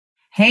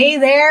Hey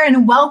there,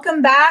 and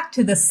welcome back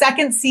to the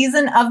second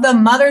season of the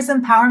Mothers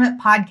Empowerment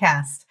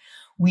Podcast.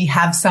 We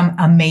have some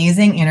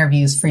amazing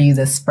interviews for you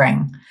this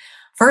spring.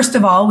 First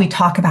of all, we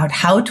talk about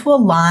how to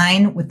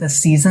align with the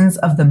seasons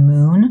of the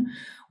moon.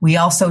 We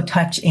also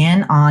touch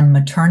in on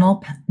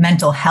maternal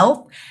mental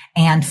health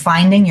and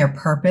finding your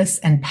purpose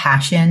and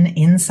passion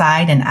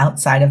inside and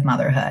outside of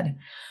motherhood.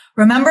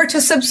 Remember to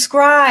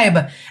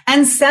subscribe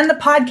and send the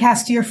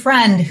podcast to your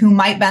friend who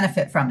might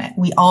benefit from it.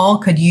 We all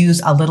could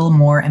use a little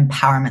more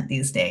empowerment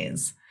these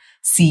days.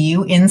 See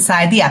you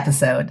inside the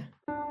episode.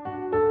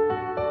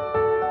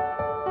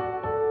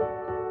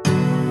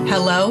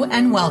 Hello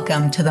and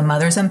welcome to the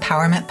Mothers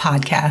Empowerment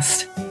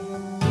Podcast.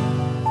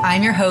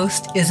 I'm your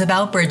host,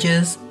 Isabel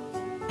Bridges,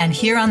 and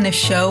here on this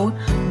show,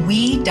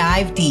 we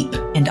dive deep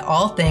into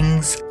all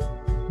things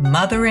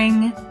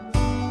mothering,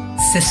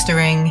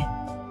 sistering,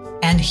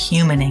 and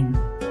humaning.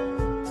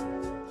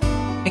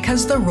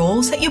 Because the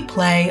roles that you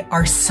play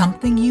are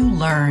something you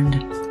learned,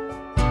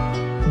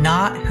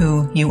 not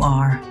who you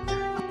are.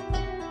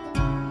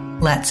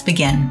 Let's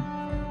begin.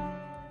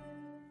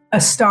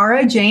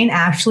 Astara Jane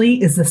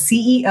Ashley is the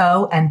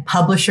CEO and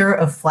publisher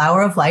of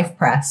Flower of Life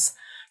Press,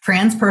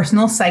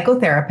 transpersonal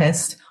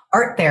psychotherapist,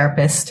 art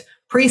therapist,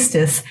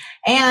 priestess,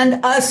 and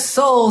a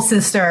soul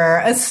sister.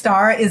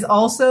 Astara is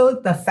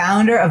also the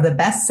founder of the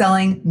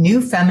best-selling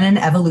New Feminine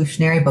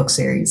Evolutionary book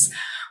series,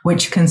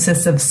 which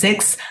consists of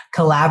 6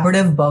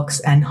 collaborative books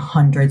and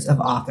hundreds of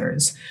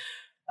authors.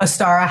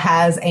 Astara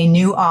has a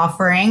new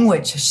offering,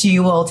 which she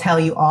will tell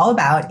you all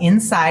about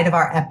inside of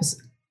our episode.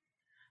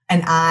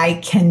 And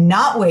I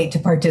cannot wait to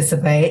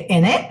participate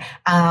in it.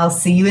 I'll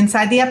see you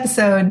inside the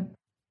episode.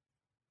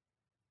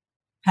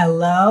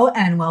 Hello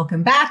and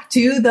welcome back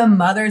to the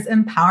Mothers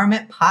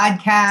Empowerment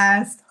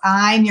Podcast.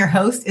 I'm your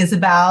host,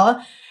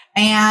 Isabel,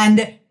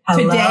 and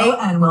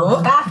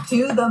welcome back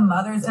to the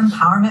Mothers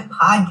Empowerment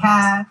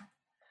Podcast.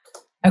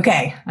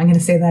 Okay, I'm going to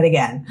say that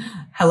again.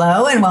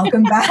 Hello and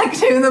welcome back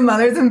to the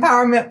Mothers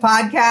Empowerment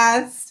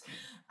Podcast.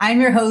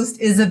 I'm your host,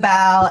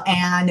 Isabel,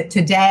 and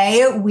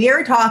today we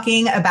are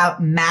talking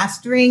about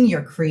mastering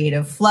your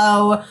creative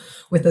flow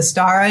with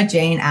Astara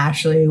Jane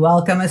Ashley.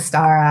 Welcome,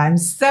 Astara. I'm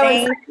so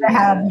excited to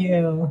have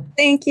you.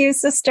 Thank you,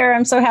 sister.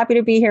 I'm so happy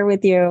to be here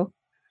with you.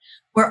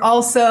 We're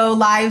also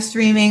live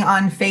streaming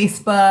on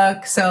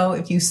Facebook. So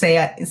if you see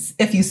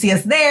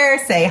us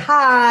there, say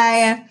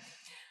hi.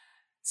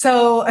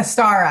 So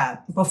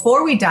Astara,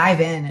 before we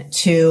dive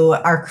into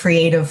our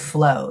creative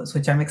flows,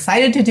 which I'm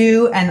excited to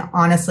do and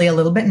honestly a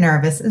little bit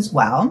nervous as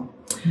well,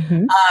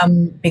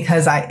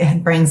 because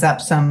it brings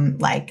up some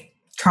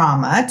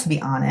trauma, to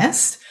be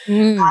honest.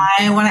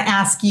 I want to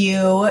ask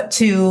you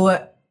to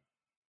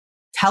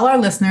tell our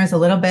listeners a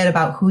little bit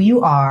about who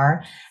you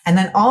are. And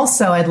then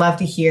also I'd love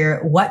to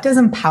hear, what does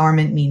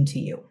empowerment mean to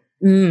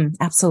you?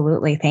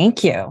 Absolutely.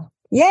 Thank you.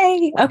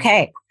 Yay.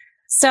 Okay.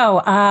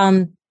 So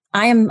I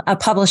am a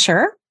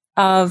publisher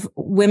of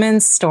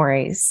women's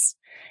stories,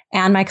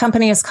 and my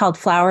company is called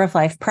Flower of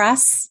Life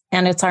Press.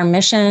 And it's our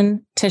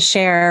mission to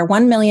share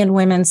 1 million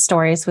women's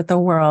stories with the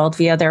world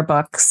via their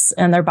books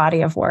and their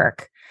body of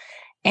work.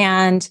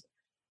 And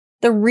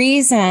the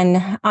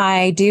reason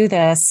I do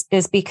this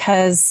is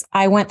because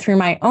I went through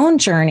my own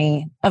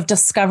journey of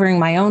discovering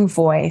my own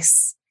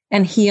voice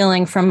and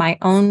healing from my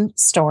own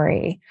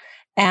story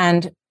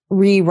and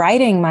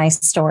rewriting my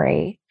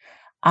story.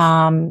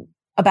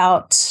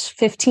 About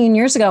 15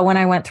 years ago, when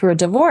I went through a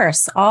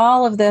divorce,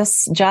 all of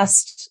this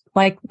just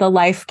like the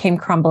life came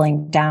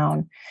crumbling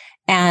down.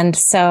 And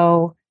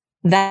so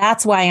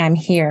that's why I'm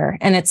here.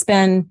 And it's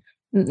been,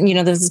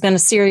 there's been a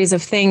series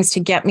of things to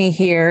get me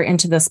here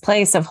into this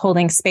place of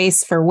holding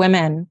space for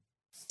women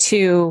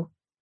to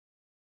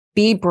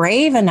be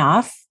brave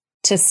enough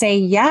to say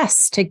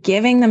yes to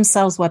giving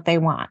themselves what they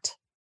want.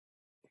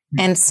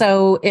 And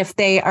so if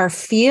they are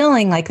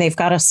feeling like they've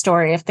got a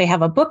story, if they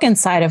have a book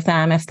inside of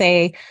them, if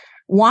they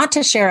want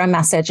to share a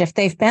message, if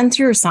they've been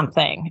through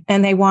something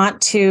and they want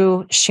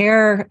to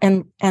share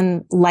and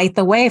light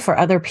the way for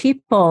other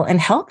people and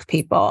help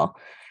people,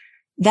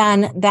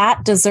 then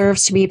that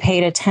deserves to be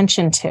paid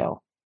attention to.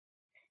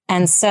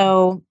 And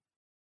so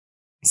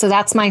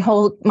that's my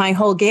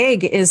whole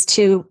gig, is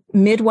to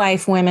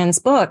midwife women's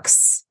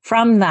books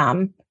from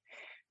them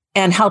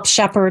and help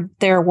shepherd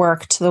their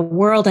work to the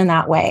world in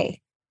that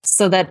way,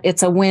 so that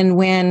it's a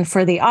win-win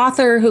for the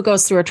author who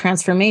goes through a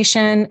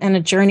transformation and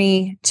a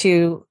journey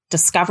to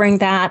discovering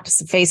that,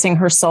 facing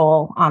her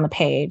soul on the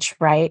page,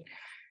 right?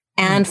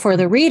 And for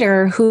the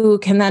reader, who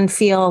can then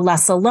feel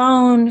less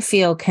alone,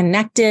 feel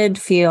connected,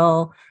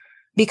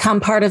 become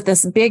part of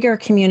this bigger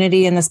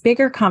community and this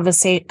bigger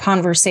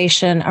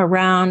conversation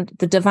around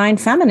the divine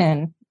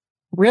feminine,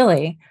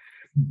 really,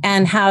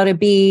 and how to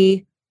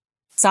be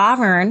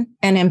sovereign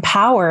and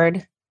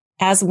empowered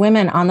as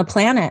women on the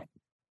planet.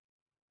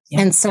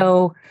 Yeah. And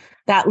so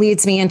that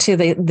leads me into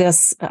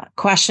this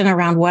question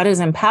around what is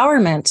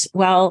empowerment?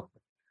 Well,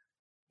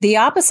 the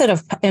opposite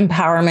of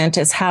empowerment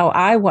is how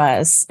I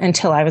was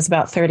until I was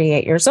about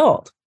 38 years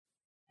old.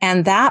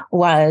 And that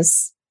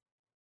was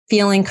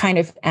feeling kind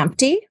of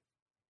empty,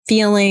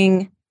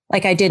 feeling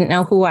like I didn't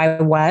know who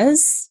I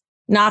was,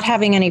 not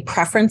having any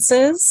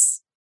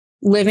preferences,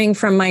 living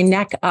from my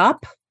neck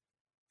up,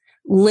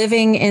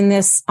 living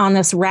on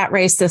this rat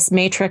race, this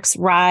matrix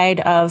ride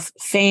of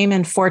fame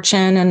and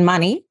fortune and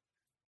money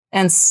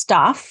and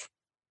stuff,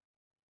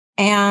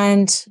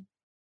 and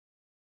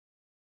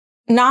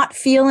not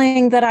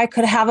feeling that I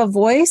could have a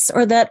voice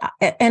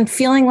and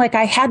feeling like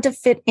I had to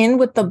fit in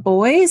with the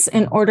boys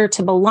in order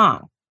to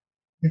belong.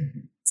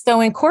 Mm-hmm.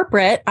 So in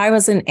corporate, I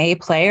was an A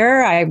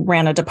player. I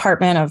ran a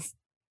department of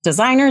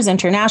designers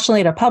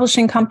internationally at a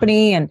publishing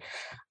company, and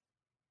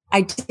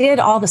I did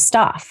all the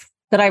stuff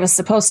that I was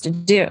supposed to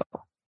do.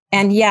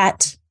 And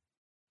yet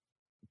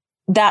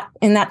that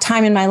in that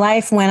time in my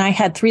life when I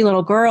had 3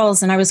 little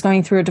girls and I was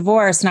going through a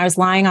divorce and I was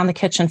lying on the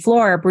kitchen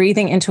floor,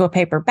 breathing into a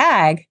paper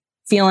bag,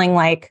 feeling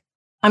like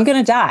I'm going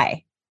to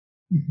die.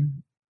 Mm-hmm.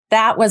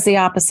 That was the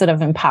opposite of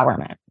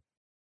empowerment.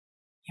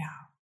 Yeah.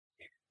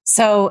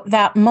 So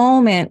that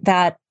moment,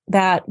 that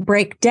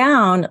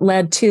breakdown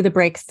led to the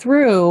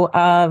breakthrough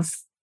of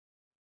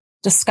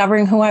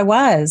discovering who I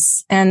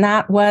was. And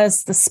that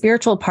was the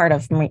spiritual part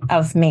of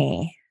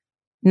me,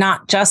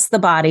 not just the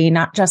body,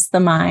 not just the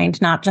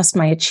mind, not just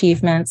my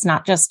achievements,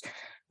 not just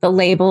the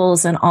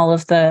labels and all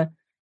of the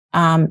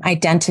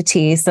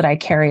identities that I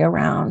carry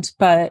around,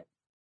 but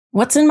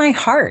what's in my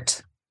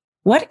heart?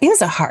 What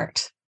is a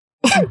heart?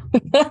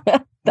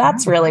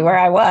 That's really where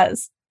I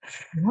was.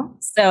 Yeah.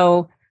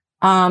 So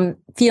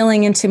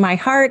feeling into my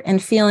heart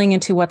and feeling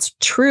into what's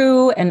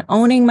true and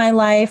owning my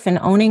life and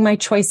owning my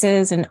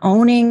choices and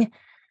owning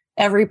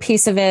every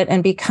piece of it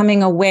and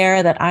becoming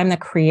aware that I'm the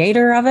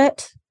creator of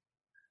it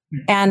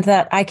and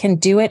that I can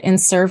do it in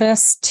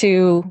service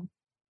to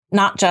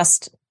not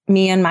just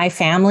me and my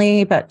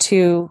family, but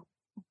to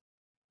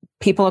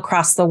people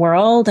across the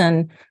world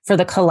and for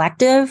the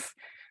collective,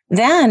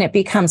 then it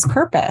becomes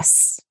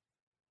purpose.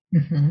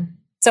 Mm-hmm.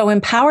 So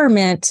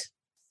empowerment,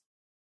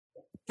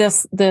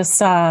 this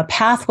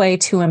pathway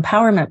to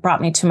empowerment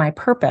brought me to my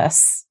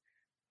purpose.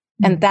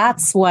 Mm-hmm. And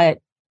that's what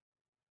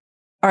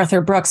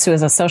Arthur Brooks, who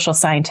is a social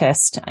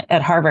scientist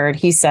at Harvard,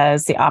 he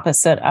says the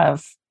opposite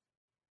of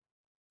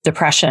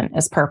depression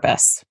is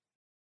purpose.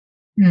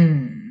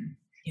 Mm.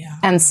 Yeah.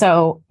 And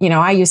so,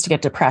 I used to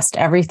get depressed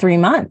every 3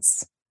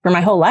 months for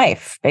my whole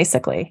life,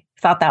 basically.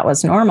 Thought that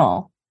was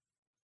normal.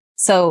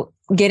 So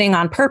getting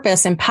on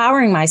purpose,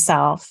 empowering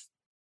myself,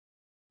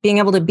 being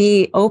able to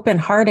be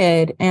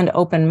open-hearted and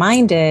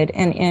open-minded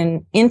and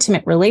in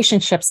intimate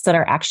relationships that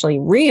are actually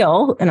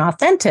real and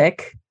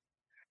authentic,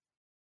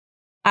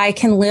 I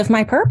can live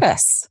my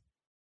purpose.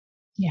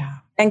 Yeah.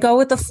 And go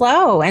with the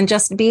flow and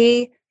just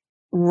be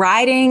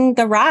riding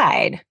the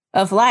ride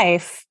of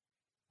life.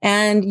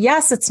 And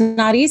yes, it's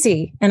not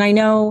easy. And I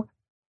know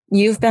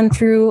you've been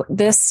through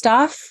this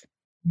stuff.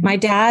 Mm-hmm. My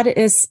dad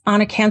is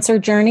on a cancer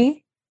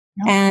journey.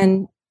 Yep.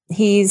 And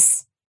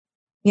he's,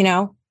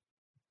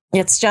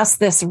 it's just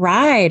this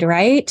ride,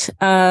 right?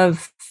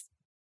 Of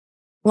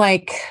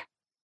like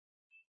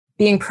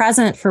being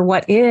present for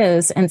what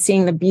is and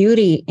seeing the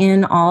beauty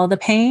in all the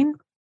pain,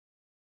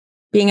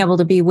 being able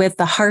to be with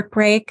the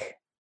heartbreak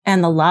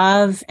and the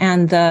love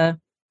and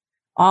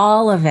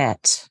all of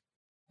it,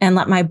 and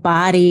let my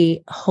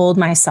body hold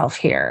myself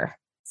here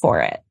for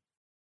it.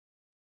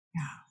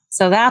 Yeah.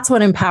 So that's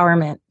what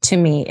empowerment to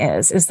me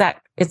is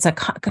that it's a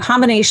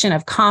combination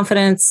of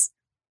confidence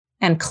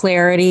and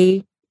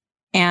clarity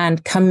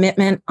and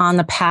commitment on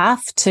the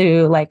path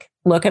to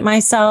look at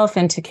myself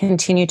and to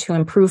continue to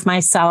improve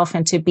myself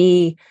and to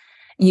be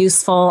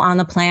useful on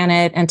the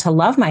planet and to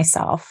love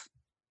myself.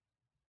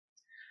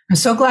 I'm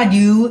so glad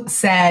you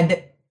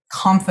said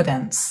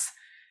confidence,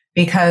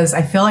 because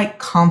I feel like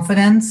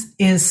confidence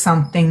is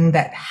something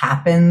that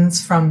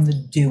happens from the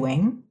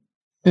doing.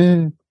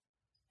 Mm.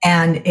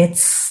 And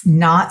it's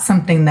not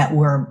something that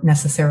we're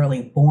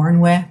necessarily born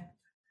with.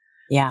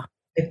 Yeah.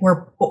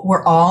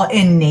 We're all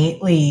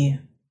innately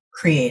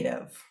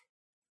creative,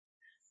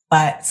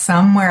 but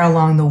somewhere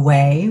along the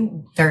way,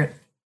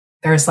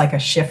 there's like a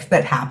shift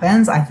that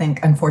happens. I think,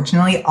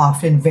 unfortunately,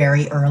 often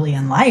very early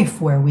in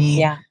life, where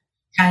we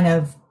kind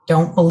of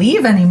don't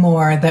believe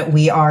anymore that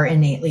we are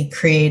innately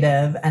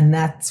creative. And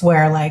that's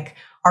where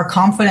our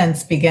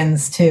confidence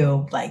begins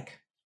to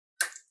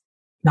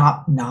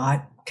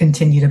not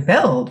continue to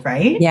build.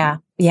 Right. Yeah.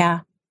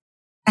 Yeah.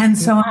 And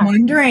so I'm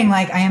wondering,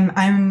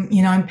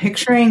 I'm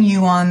picturing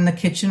you on the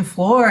kitchen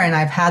floor, and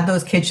I've had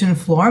those kitchen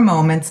floor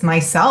moments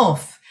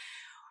myself.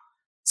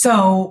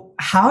 So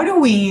how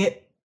do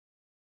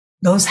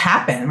those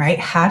happen, right?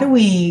 How do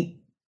we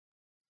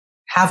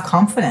have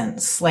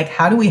confidence?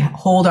 How do we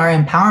hold our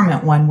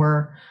empowerment when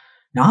we're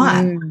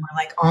not? When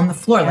we're on the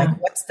floor? Yeah.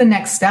 What's the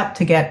next step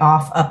to get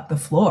up the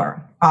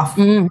floor?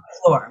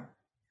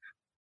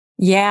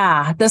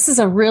 Yeah, this is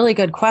a really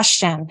good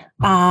question.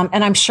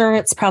 And I'm sure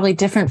it's probably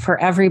different for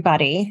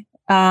everybody.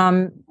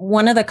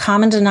 One of the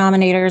common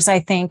denominators, I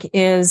think,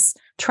 is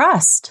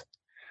trust.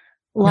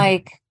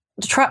 We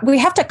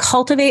have to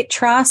cultivate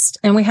trust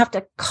and we have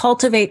to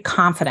cultivate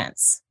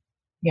confidence.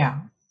 Yeah.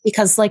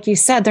 Because like you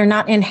said, they're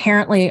not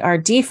inherently our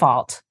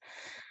default.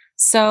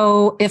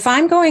 So if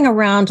I'm going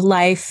around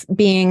life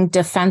being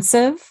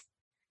defensive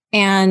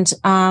and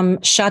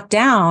shut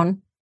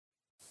down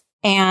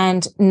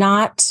and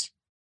not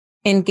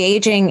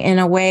engaging in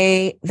a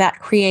way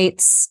that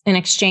creates an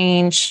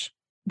exchange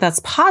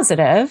that's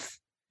positive,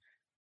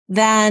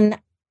 then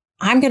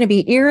I'm going to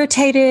be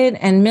irritated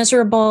and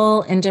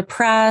miserable and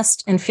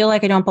depressed and feel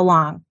like I don't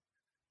belong.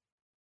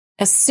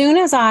 As soon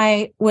as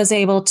I was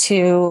able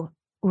to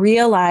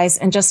realize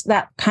and just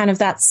that kind of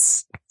that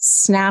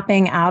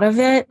snapping out of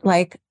it,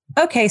 like,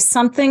 okay,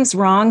 something's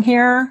wrong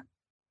here.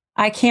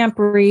 I can't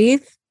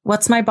breathe.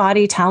 What's my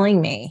body telling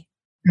me?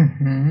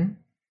 Mm-hmm.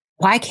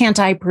 Why can't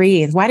I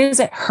breathe? Why does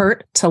it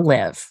hurt to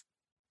live?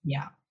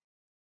 Yeah.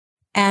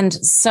 And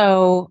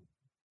so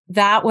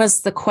that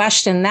was the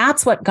question.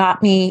 That's what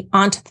got me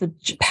onto the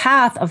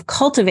path of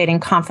cultivating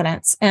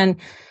confidence. And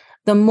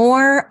the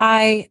more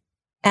I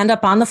end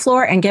up on the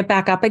floor and get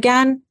back up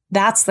again,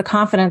 that's the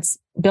confidence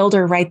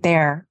builder right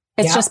there.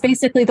 It's just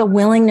basically the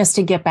willingness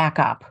to get back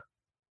up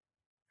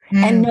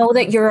and know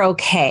that you're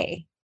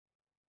okay.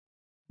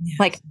 Yes.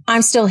 Like,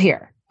 I'm still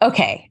here.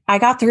 Okay. I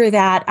got through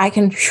that.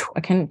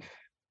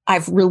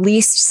 I've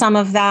released some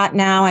of that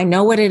now. I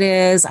know what it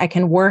is. I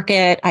can work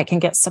it. I can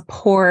get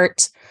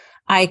support.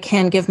 I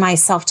can give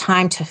myself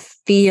time to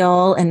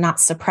feel and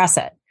not suppress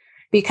it.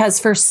 Because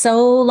for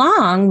so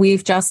long,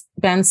 we've just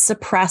been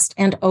suppressed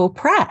and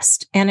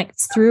oppressed. And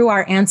it's through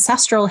our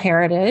ancestral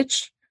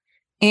heritage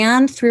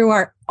and through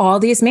all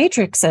these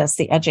matrices,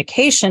 the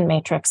education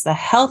matrix, the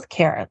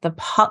healthcare, the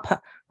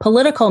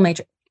political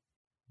matrix,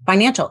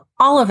 financial,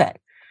 all of it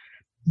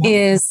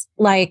is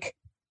like,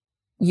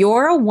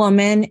 you're a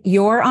woman,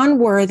 you're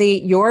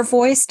unworthy, your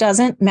voice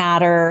doesn't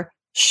matter,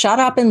 shut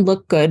up and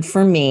look good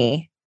for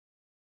me,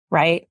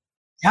 right?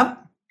 Yep.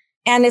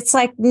 And it's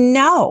like,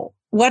 no,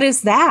 what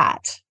is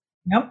that?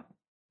 Yep.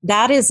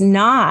 That is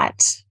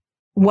not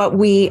what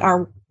we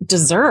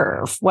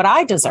deserve, what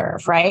I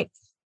deserve, right?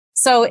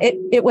 So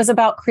it was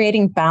about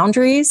creating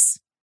boundaries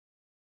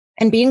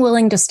and being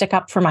willing to stick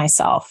up for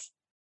myself,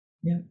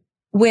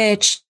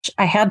 which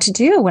I had to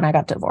do when I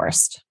got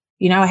divorced.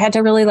 You know, I had to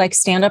really like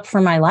stand up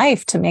for my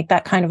life to make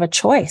that kind of a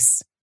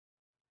choice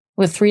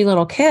with 3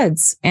 little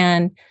kids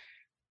and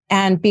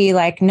be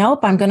like, nope,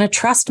 I'm going to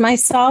trust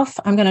myself.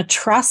 I'm going to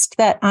trust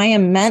that I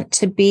am meant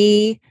to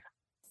be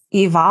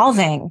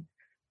evolving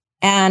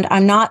and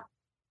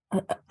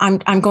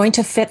I'm going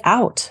to fit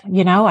out.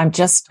 You know, I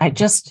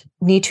just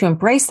need to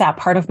embrace that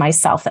part of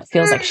myself that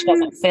feels like she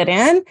doesn't fit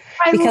in.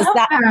 I love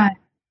that.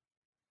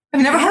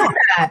 I've never heard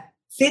that.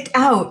 Fit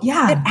out.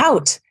 Yeah. Fit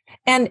out.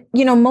 And,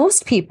 you know,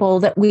 most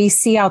people that we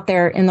see out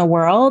there in the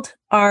world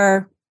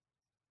are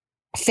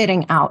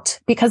fitting out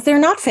because they're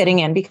not fitting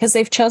in because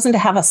they've chosen to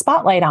have a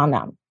spotlight on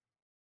them.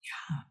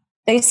 Yeah.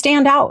 They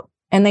stand out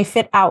and they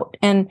fit out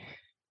and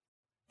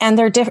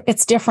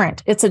it's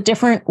different. It's a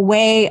different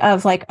way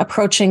of like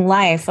approaching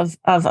life, of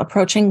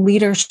approaching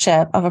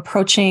leadership, of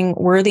approaching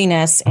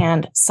worthiness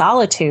and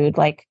solitude.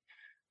 Like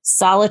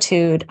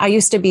solitude. I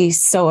used to be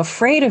so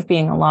afraid of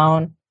being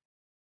alone.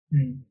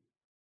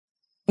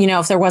 You know,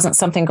 if there wasn't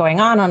something going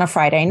on a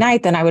Friday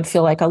night, then I would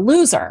feel like a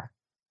loser.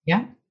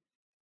 Yeah.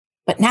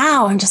 But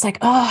now I'm just like,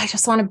 oh, I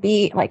just want to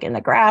be like in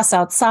the grass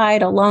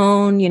outside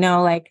alone, you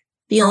know, like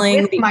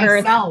feeling the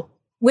earth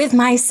with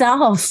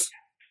myself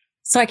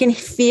so I can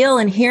feel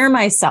and hear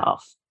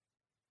myself.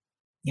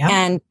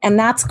 Yeah. And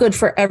that's good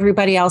for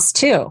everybody else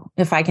too,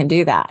 if I can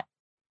do that.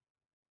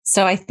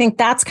 So I think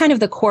that's kind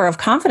of the core of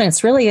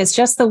confidence really is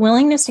just the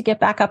willingness to get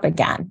back up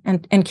again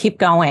and keep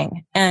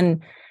going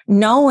and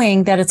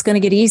knowing that it's going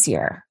to get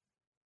easier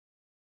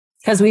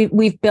because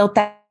we've built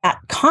that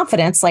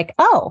confidence like,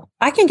 oh,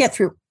 I can get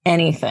through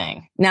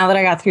anything. Now that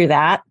I got through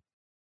that,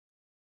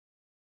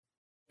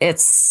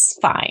 it's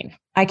fine.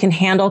 I can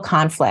handle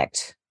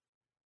conflict.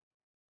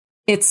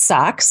 It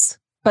sucks,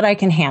 but I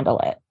can handle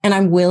it and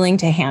I'm willing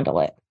to handle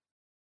it.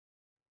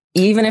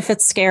 Even if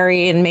it's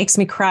scary and makes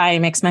me cry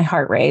and makes my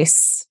heart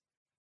race.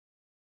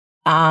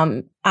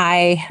 I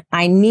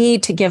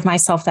need to give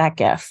myself that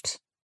gift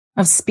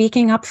of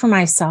speaking up for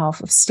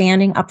myself, of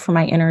standing up for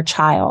my inner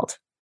child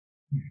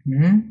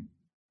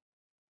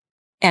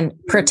and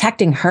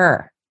protecting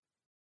her.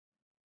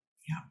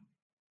 Yeah.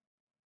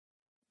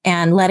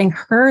 And letting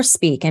her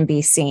speak and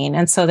be seen.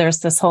 And so there's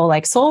this whole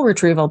like soul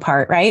retrieval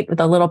part, right?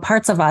 The little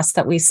parts of us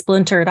that we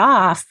splintered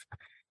off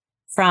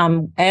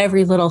from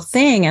every little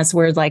thing as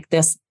we're like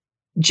this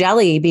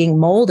jelly being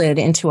molded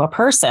into a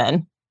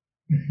person.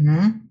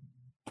 Then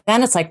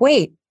it's like,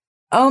 wait,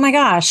 oh my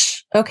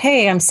gosh,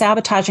 okay, I'm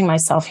sabotaging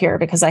myself here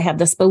because I have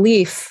this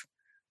belief,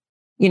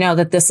 you know,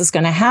 that this is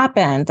going to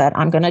happen, that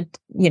I'm going to,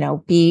 you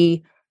know,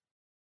 be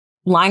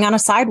lying on a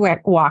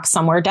sidewalk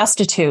somewhere,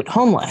 destitute,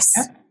 homeless,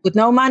 with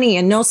no money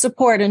and no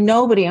support and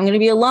nobody. I'm going to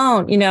be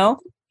alone, you know,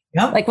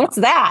 like what's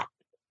that?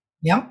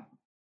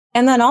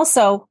 And then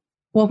also,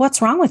 well,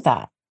 what's wrong with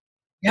that?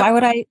 Why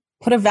would I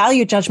put a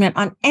value judgment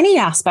on any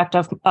aspect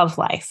of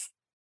life?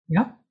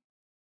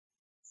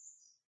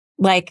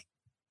 Like,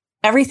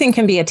 everything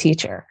can be a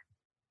teacher.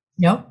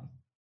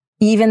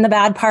 Even the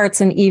bad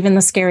parts and even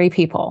the scary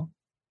people.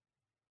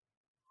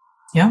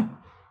 Yeah.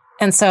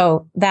 And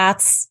so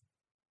that's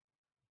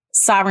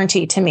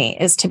sovereignty to me,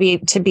 is to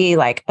be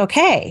like,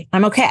 okay,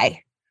 I'm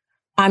okay.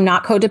 I'm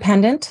not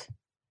codependent.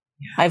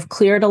 Yeah. I've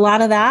cleared a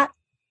lot of that.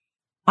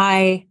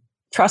 I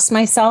trust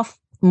myself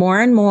more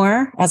and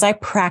more as I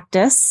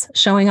practice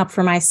showing up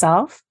for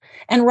myself.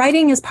 And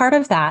writing is part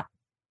of that.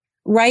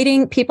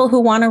 Writing, people who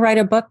want to write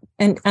a book,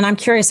 and I'm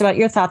curious about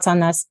your thoughts on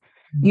this.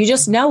 You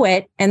just know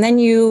it, and then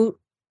you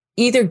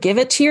either give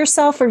it to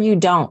yourself or you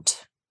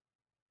don't.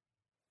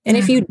 And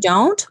if you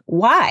don't,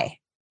 why?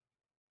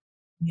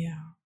 Yeah.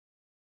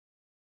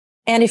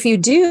 And if you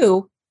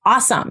do,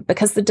 awesome,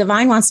 because the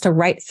divine wants to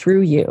write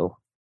through you.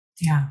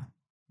 Yeah.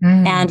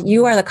 And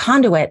you are the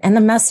conduit and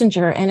the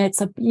messenger. And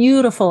it's a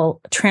beautiful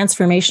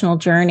transformational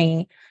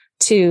journey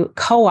to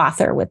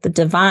co-author with the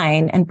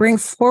divine and bring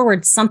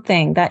forward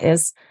something that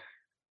is,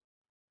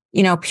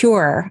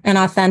 pure and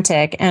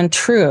authentic and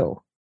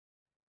true,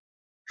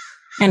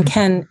 and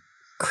can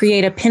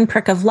create a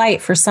pinprick of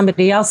light for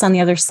somebody else on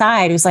the other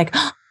side who's like,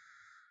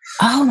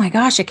 oh my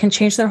gosh, it can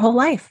change their whole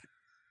life.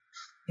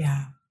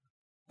 Yeah.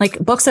 Like,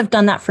 books have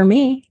done that for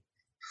me.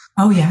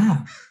 Oh,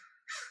 yeah.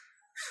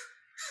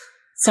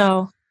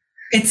 So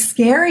it's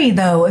scary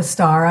though,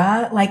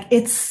 Astara. Like,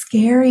 it's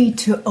scary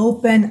to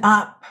open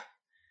up.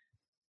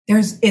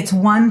 It's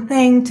one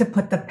thing to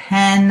put the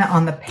pen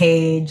on the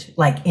page,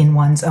 like in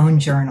one's own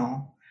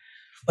journal,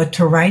 but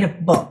to write a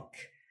book,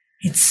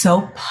 it's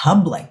so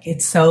public.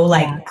 It's so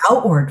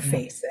outward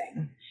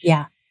facing.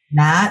 Yeah.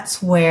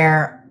 That's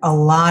where a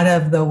lot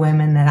of the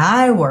women that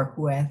I work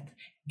with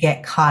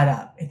get caught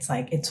up. It's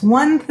like, it's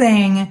one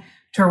thing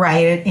to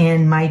write it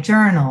in my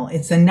journal.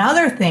 It's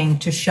another thing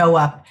to show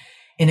up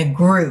in a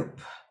group.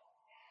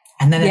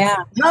 And then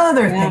it's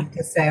another thing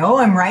to say, oh,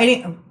 I'm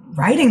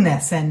writing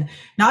this. And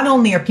not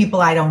only are people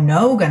I don't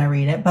know going to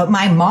read it, but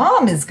my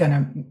mom is going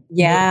to.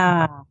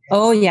 Yeah.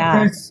 Oh,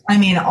 yeah. That's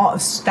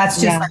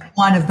just like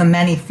one of the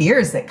many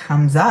fears that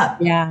comes up.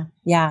 Yeah.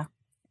 Yeah.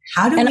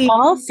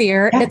 All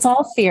fear, it's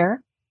all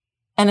fear.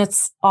 And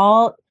it's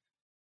all,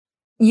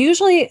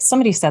 usually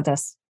somebody said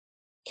this,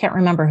 can't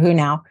remember who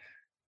now,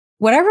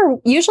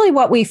 usually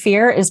what we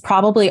fear is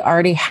probably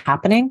already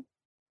happening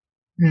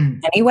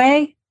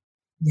anyway.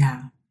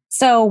 Yeah.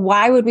 So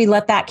why would we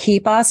let that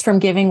keep us from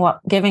giving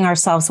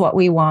ourselves what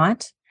we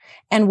want?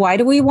 And why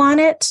do we want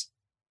it?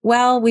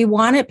 Well, we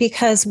want it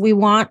because we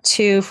want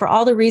to, for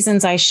all the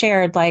reasons I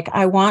shared, like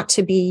I want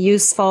to be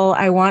useful.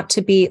 I want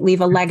to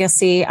leave a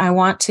legacy. I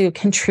want to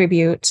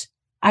contribute.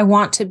 I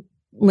want to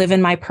live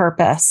in my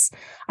purpose.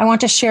 I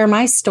want to share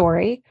my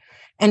story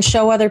and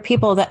show other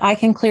people that I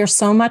can clear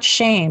so much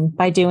shame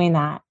by doing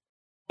that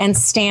and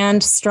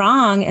stand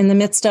strong in the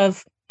midst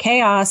of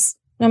chaos,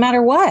 no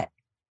matter what.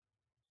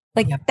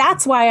 Like,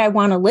 that's why I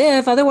want to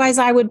live. Otherwise,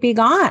 I would be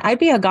gone. I'd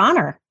be a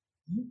goner.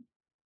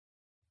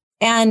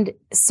 And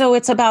so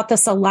it's about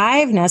this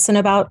aliveness and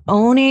about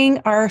owning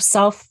our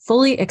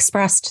fully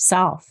expressed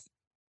self.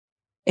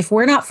 If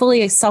we're not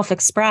fully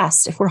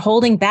self-expressed, if we're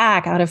holding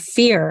back out of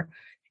fear,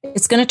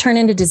 it's going to turn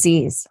into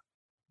disease.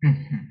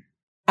 Mm-hmm.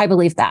 I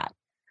believe that.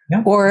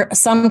 Yep. Or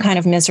some kind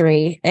of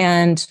misery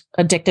and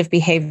addictive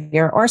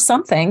behavior or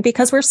something,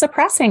 because we're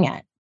suppressing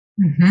it.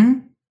 Mm-hmm.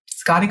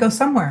 It's got to go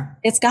somewhere.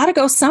 It's got to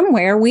go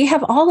somewhere. We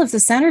have all of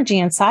this energy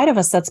inside of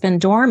us that's been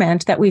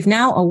dormant that we've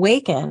now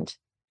awakened.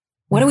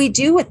 What do we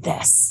do with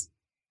this?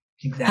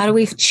 Exactly. How do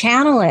we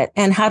channel it?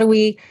 And how do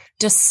we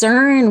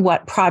discern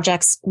what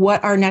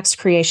our next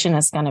creation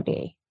is going to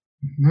be?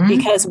 Mm-hmm.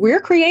 Because we're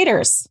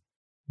creators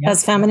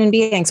as feminine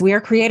beings. We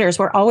are creators.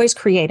 We're always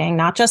creating,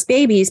 not just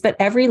babies, but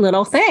every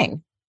little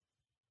thing.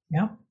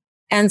 Yeah.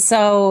 And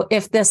so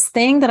if this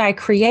thing that I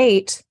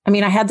create, I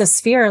had this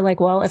fear, like,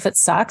 well, if it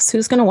sucks,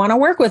 who's going to want to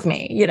work with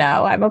me?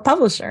 I'm a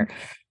publisher.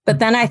 But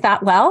then I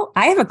thought, well,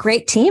 I have a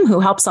great team who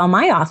helps all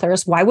my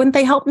authors. Why wouldn't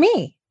they help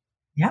me?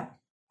 Yeah.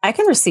 I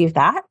can receive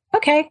that.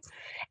 Okay.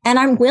 And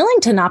I'm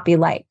willing to not be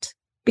liked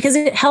because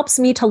it helps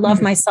me to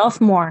love myself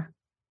more.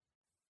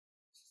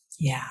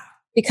 Yeah.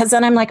 Because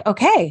then I'm like,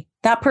 okay,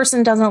 that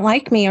person doesn't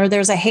like me, or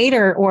there's a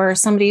hater, or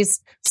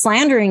somebody's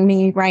slandering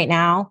me right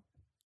now.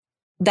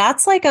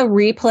 That's like a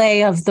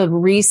replay of the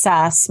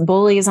recess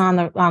bullies on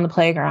the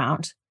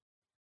playground.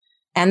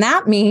 And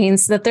that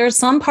means that there's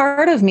some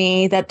part of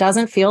me that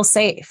doesn't feel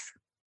safe.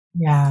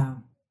 Yeah.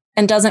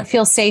 And doesn't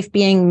feel safe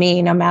being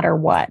me no matter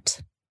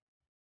what.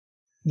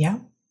 Yeah.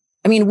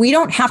 We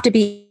don't have to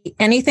be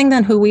anything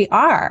than who we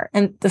are.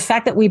 And the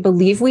fact that we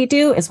believe we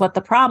do is what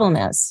the problem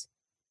is.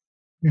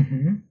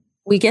 Mm-hmm.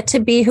 We get to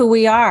be who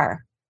we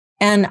are.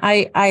 And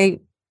I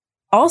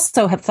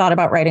also have thought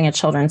about writing a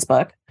children's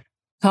book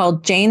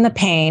called Jane the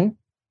Pain.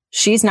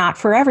 She's not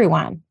for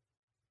everyone.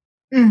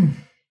 And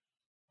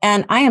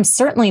I am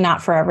certainly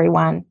not for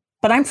everyone,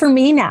 but I'm for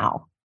me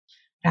now.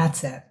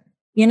 That's it.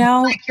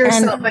 Like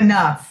yourself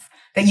enough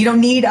that you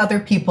don't need other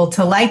people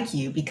to like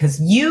you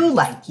because you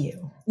like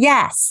you.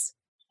 Yes.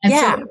 And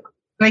so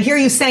what I hear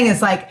you saying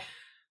is like,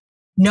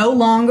 no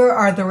longer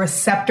are the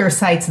receptor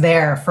sites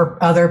there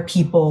for other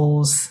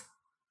people's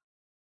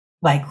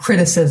like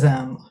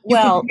criticism.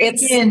 Well,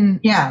 it's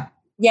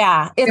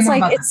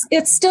like,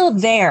 it's still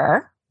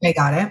there. I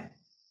got it.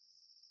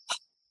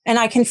 And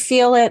I can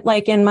feel it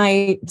like in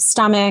my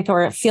stomach,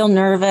 or feel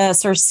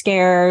nervous or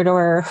scared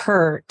or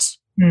hurt.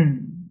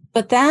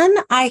 But then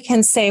I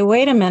can say,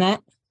 wait a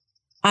minute,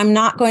 I'm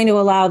not going to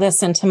allow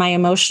this into my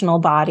emotional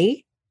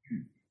body.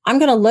 I'm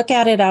going to look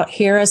at it out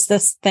here as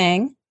this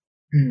thing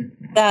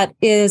that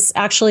is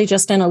actually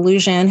just an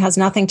illusion, has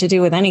nothing to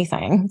do with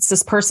anything. It's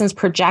this person's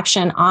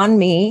projection on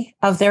me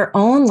of their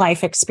own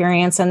life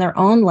experience and their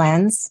own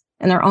lens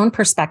and their own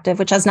perspective,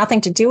 which has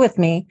nothing to do with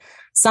me.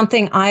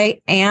 Something I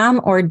am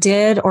or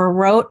did or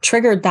wrote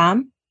triggered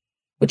them,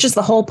 which is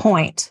the whole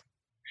point.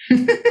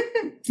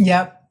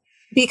 Yep.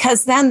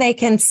 Because then they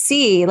can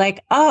see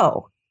like,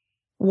 oh,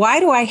 why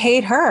do I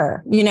hate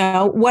her? You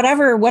know,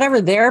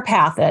 whatever their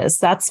path is,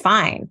 that's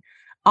fine.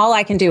 All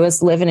I can do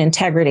is live in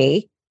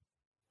integrity,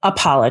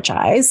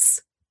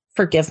 apologize,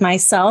 forgive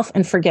myself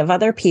and forgive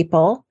other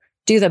people,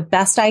 do the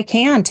best I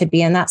can to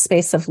be in that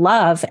space of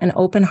love and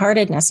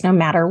open-heartedness, no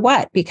matter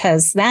what.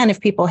 Because then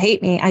if people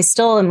hate me, I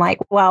still am like,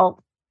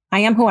 well, I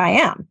am who I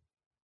am.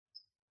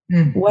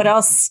 What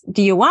else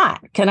do you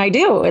want? Can I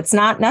do? It's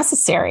not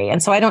necessary.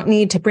 And so I don't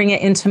need to bring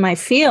it into my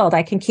field.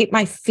 I can keep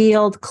my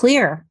field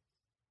clear.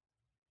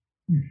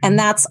 And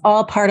that's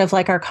all part of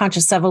like our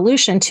conscious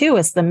evolution too,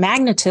 is the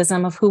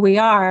magnetism of who we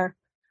are.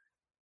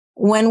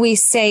 When we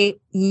say,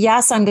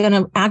 yes, I'm going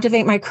to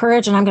activate my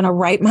courage and I'm going to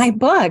write my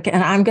book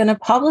and I'm going to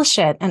publish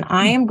it. And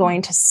I am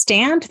going to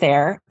stand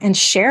there and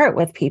share it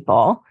with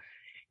people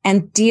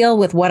and deal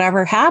with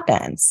whatever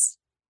happens,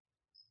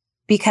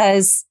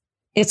 because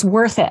it's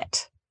worth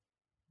it.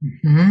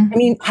 I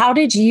mean, how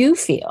did you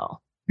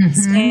feel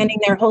standing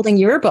there holding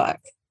your book?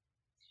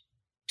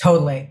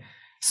 Totally.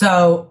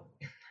 So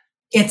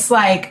it's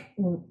like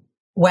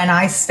when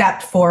I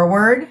stepped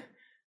forward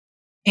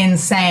in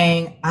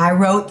saying, I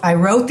wrote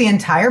the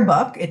entire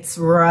book. It's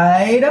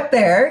right up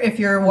there. If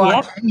you're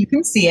watching, you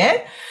can see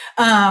it.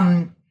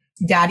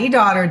 Daddy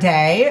Daughter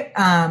Day.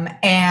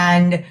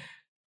 And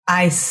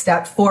I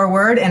stepped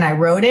forward and I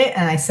wrote it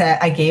and I said,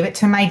 I gave it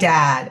to my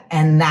dad.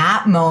 And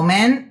that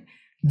moment,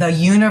 the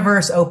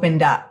universe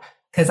opened up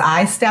because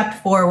I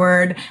stepped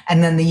forward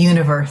and then the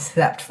universe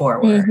stepped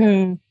forward.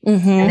 And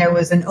there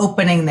was an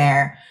opening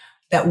there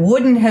that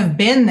wouldn't have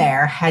been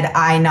there had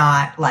I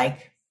not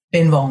like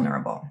been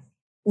vulnerable.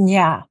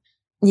 Yeah.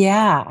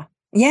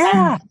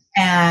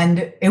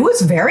 And it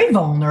was very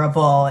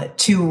vulnerable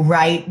to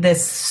write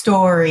this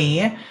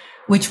story,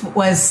 which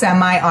was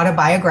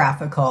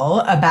semi-autobiographical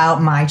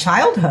about my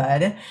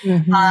childhood.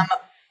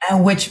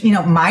 Which, you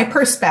know, my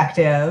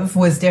perspective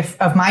was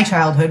of my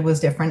childhood was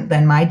different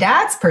than my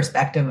dad's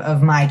perspective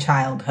of my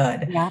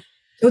childhood.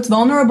 So it's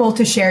vulnerable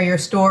to share your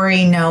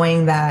story,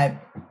 knowing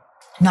that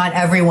not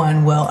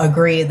everyone will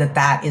agree that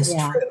that is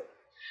true.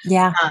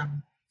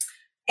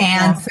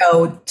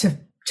 So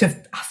to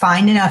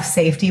find enough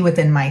safety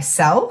within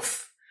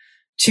myself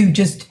to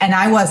just, and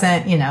I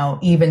wasn't, you know,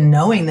 even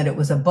knowing that it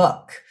was a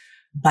book,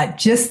 but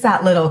just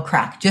that little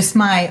crack, just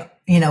my,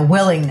 you know,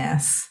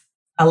 willingness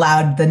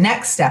allowed the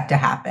next step to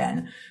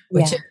happen,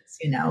 which is,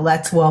 you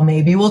know,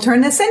 maybe we'll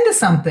turn this into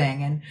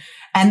something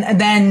and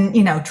then,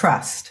 you know,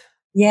 trust.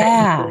 You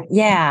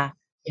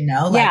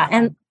know,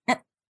 and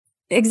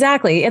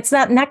exactly. It's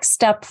that next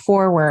step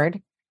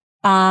forward.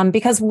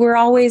 Because we're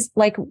always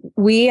like,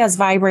 we as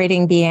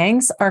vibrating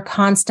beings are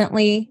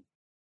constantly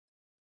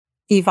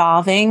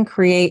evolving,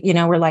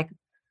 we're like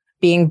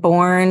being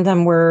born,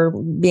 then we're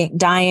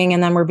dying,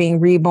 and then we're being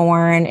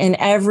reborn in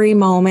every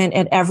moment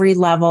at every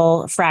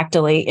level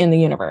fractally in the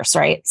universe.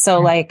 Right. So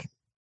like,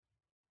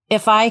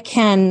 if I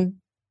can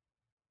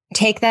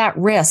take that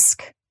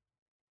risk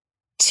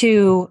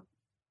to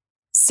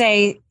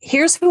say,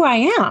 here's who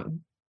I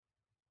am,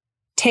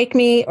 take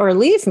me or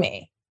leave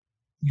me.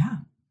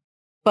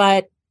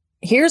 But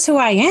here's who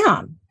I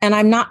am. And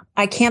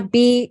I can't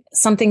be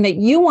something that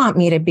you want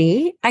me to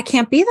be. I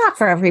can't be that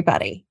for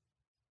everybody.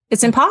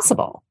 It's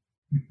impossible.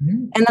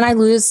 And then I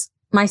lose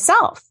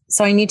myself.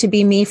 So I need to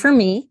be me for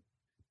me.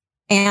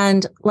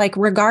 And like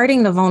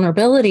regarding the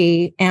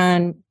vulnerability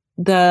and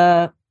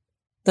the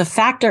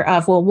factor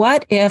of, well,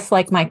 what if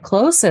like my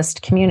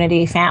closest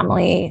community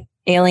family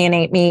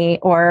alienate me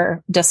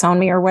or disown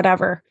me or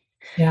whatever?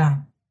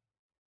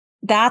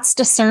 That's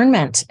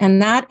discernment.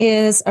 And that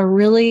is a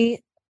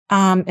really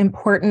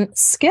important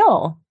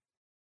skill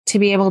to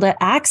be able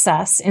to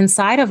access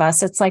inside of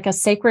us. It's like a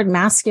sacred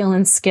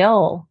masculine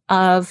skill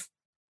of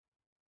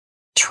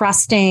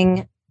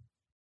trusting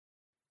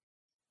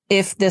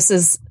if this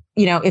is,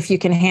 you know, if you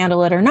can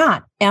handle it or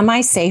not. Am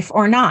I safe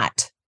or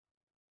not?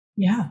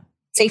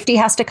 Safety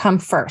has to come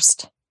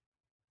first.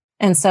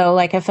 And so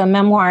like if a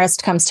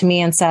memoirist comes to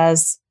me and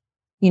says,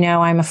 you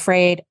know, I'm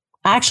afraid.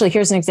 Actually,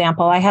 here's an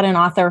example. I had an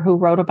author who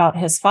wrote about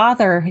his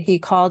father.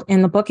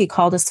 In the book, he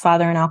called his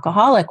father an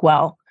alcoholic.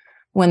 Well,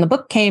 when the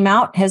book came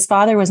out, his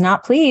father was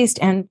not pleased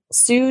and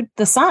sued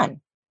the son.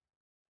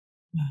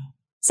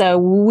 So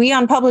we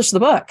unpublished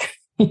the book,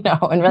 you know,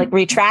 and like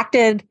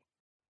retracted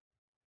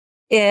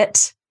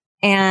it.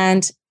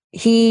 And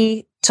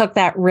he took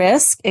that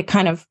risk. It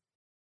kind of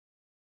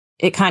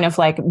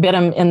like bit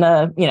him in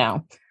the, you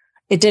know,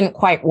 it didn't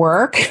quite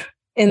work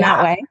in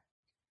that way.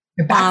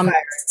 It backfired.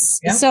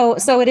 Yep.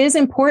 So it is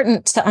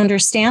important to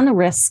understand the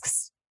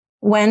risks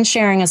when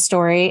sharing a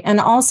story, and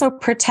also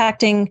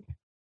protecting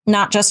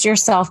not just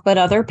yourself, but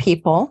other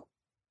people.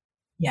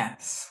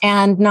 Yes.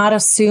 And not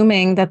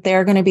assuming that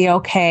they're going to be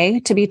okay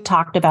to be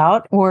talked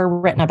about or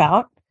written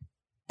about.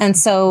 And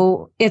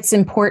so it's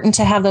important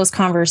to have those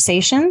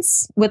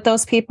conversations with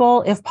those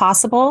people if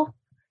possible,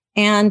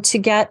 and to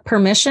get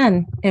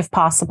permission if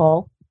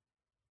possible.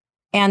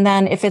 And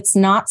then if it's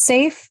not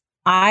safe,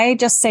 I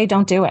just say,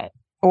 don't do it,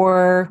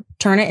 or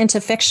turn it into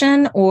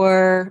fiction,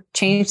 or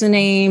change the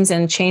names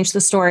and change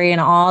the story and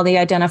all the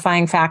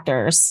identifying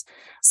factors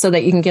so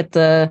that you can get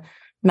the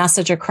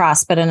message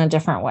across, but in a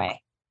different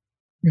way.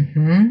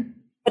 Mm-hmm.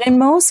 But in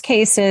most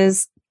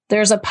cases,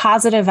 there's a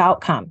positive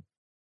outcome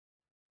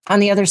on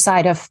the other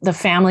side of the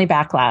family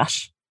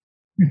backlash.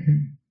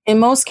 Mm-hmm. In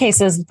most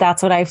cases,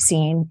 that's what I've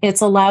seen.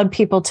 It's allowed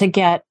people to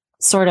get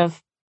sort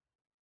of,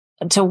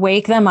 to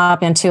wake them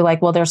up into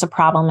like, well, there's a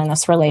problem in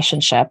this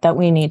relationship that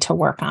we need to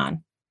work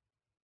on.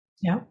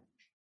 Yeah.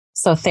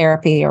 So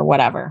therapy or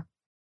whatever.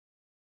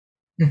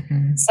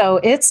 Mm-hmm. So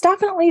it's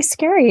definitely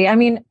scary. I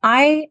mean,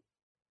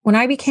 when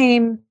I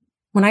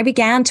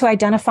began to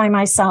identify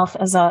myself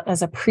as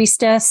a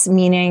priestess,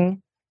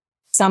 meaning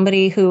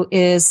somebody who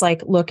is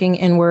like looking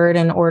inward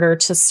in order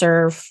to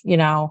serve,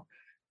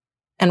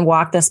 and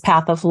walk this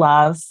path of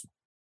love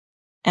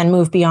and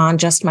move beyond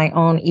just my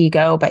own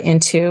ego, but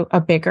into a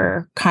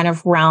bigger kind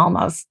of realm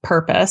of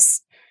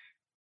purpose,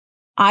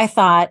 I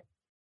thought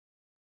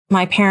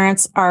my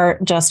parents are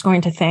just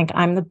going to think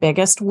I'm the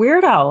biggest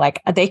weirdo.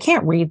 Like, they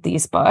can't read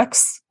these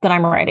books that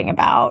I'm writing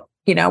about,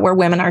 where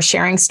women are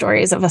sharing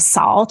stories of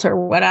assault or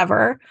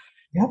whatever.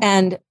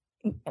 Yep.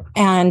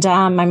 And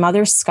my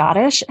mother's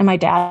Scottish and my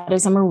dad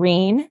is a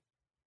Marine,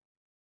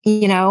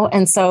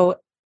 and so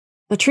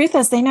the truth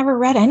is they never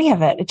read any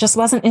of it. It just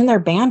wasn't in their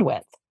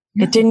bandwidth.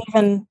 Yeah. It didn't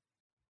even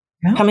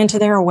come into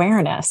their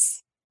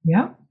awareness.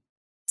 Yeah.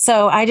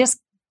 So I'm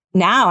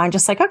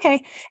just like,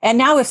 okay. And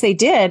now if they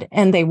did,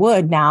 and they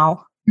would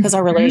now, because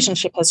our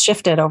relationship has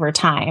shifted over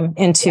time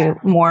into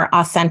more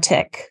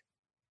authentic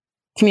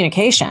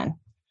communication,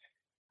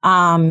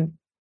 then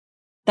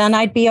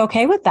I'd be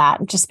okay with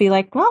that. Just be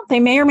like, well, they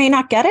may or may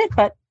not get it,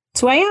 but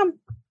it's who I am.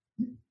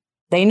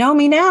 They know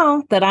me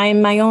now that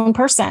I'm my own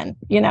person,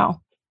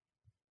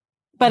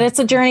 But it's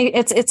a journey.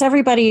 It's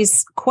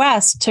everybody's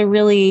quest to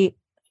really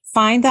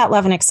find that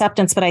love and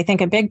acceptance. But I think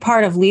a big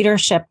part of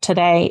leadership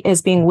today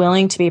is being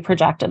willing to be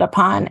projected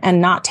upon and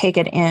not take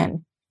it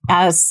in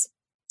as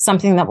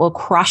something that will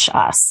crush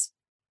us,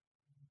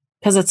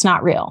 because it's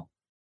not real.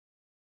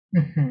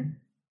 Mm-hmm.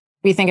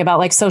 We think about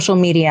like social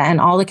media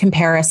and all the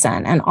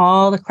comparison and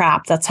all the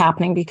crap that's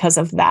happening because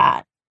of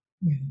that,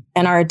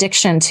 and our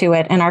addiction to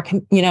it, and our,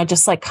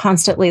 just like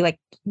constantly like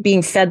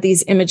being fed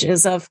these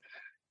images of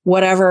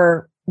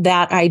whatever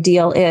that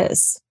ideal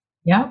is.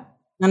 Yeah.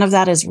 None of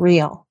that is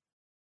real.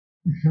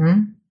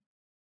 Mm-hmm.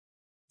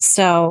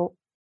 So,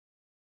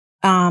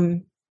 I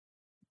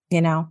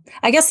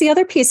guess the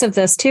other piece of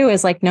this too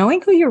is like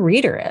knowing who your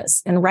reader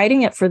is and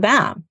writing it for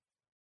them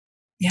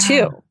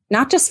too,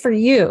 not just for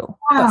you,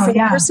 but for the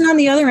person on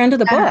the other end of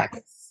the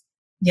book.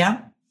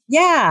 Yeah.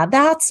 Yeah.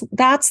 That's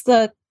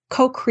the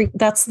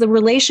that's the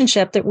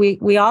relationship that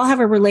we all have,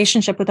 a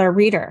relationship with our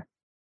reader.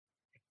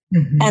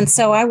 Mm-hmm. And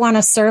so I want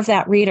to serve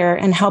that reader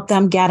and help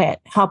them get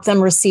it, help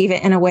them receive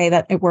it in a way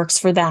that it works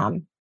for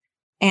them.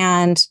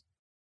 And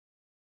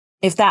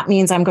if that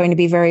means I'm going to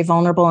be very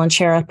vulnerable and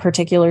share a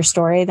particular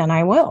story, then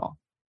I will.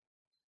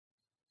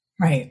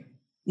 Right.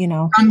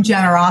 From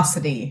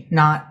generosity,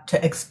 not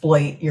to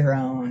exploit your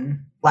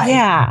own life.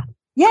 Yeah.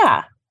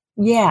 Yeah.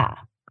 Yeah.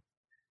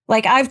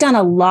 Like I've done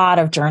a lot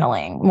of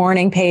journaling,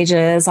 morning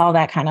pages, all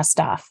that kind of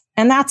stuff.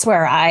 And that's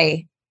where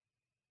I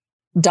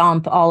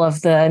dump all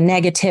of the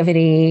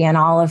negativity and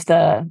all of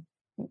the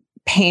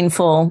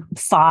painful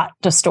thought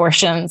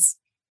distortions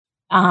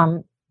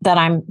that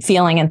I'm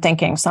feeling and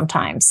thinking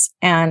sometimes.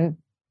 And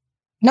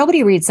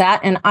nobody reads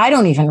that. And I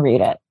don't even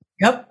read it.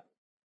 Yep.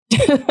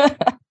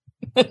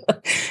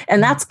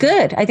 And that's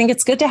good. I think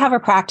it's good to have a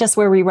practice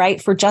where we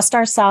write for just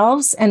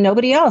ourselves and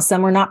nobody else,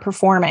 and we're not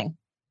performing.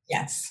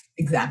 Yes,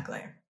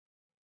 exactly.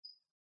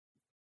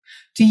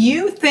 Do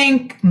you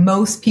think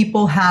most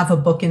people have a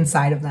book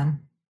inside of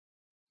them?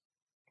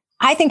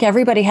 I think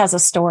everybody has a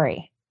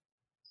story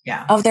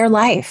of their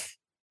life,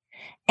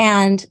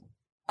 and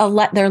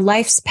their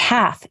life's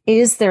path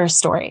is their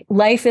story.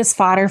 Life is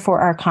fodder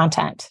for our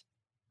content.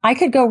 I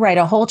could go write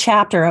a whole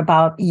chapter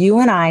about you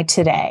and I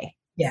today.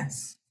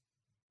 Yes.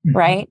 Mm-hmm.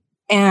 Right.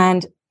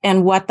 And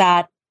what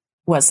that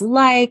was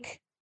like,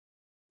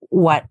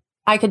 what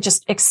I could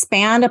just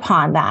expand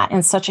upon that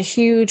in such a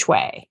huge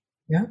way.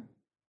 Yeah.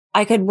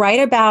 I could write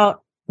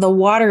about the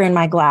water in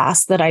my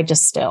glass that I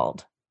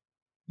distilled.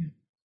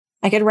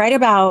 I could write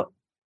about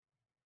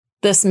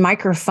this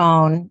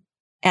microphone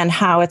and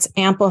how it's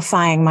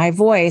amplifying my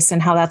voice,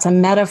 and how that's a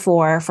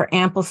metaphor for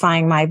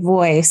amplifying my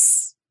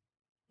voice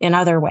in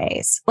other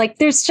ways. Like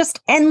there's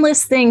just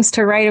endless things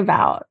to write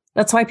about.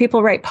 That's why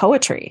people write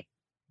poetry.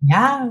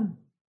 Yeah.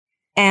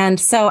 And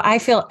so I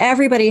feel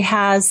everybody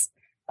has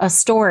a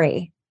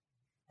story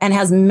and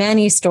has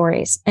many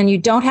stories. And you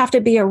don't have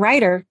to be a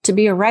writer to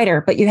be a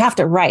writer, but you have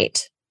to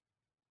write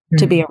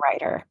to be a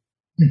writer.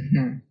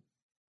 Mm-hmm.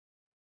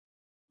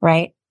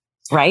 Right.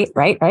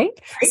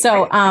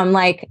 So,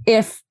 like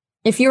if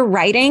you're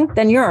writing,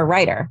 then you're a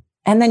writer,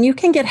 and then you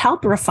can get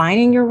help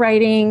refining your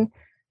writing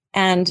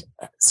and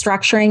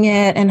structuring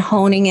it and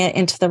honing it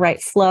into the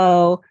right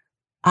flow.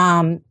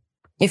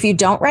 If you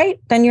don't write,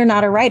 then you're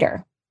not a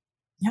writer.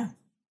 Yeah.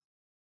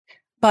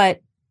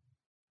 But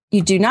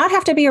you do not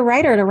have to be a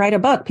writer to write a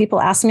book. People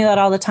ask me that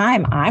all the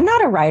time. I'm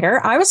not a writer.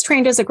 I was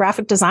trained as a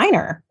graphic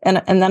designer,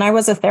 and then I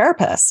was a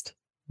therapist.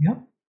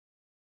 Yep.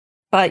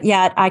 But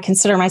yet I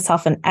consider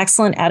myself an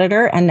excellent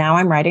editor, and now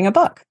I'm writing a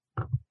book.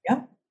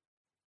 Yep.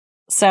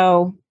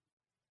 So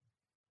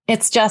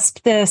it's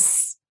just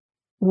this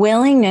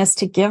willingness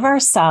to give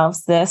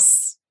ourselves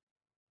this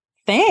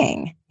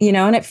thing,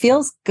 and it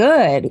feels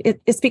good.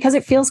 It's because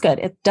it feels good.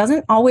 It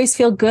doesn't always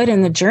feel good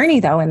in the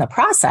journey, though, in the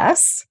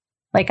process.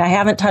 Like, I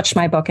haven't touched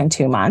my book in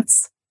 2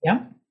 months.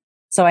 Yeah.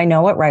 So I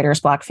know what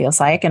writer's block feels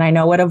like, and I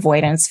know what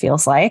avoidance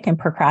feels like and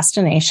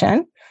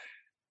procrastination.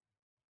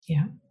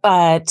 Yeah.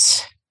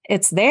 But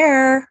it's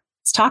there.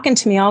 It's talking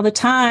to me all the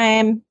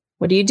time.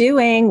 What are you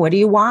doing? What do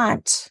you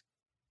want?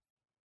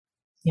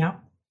 Yeah.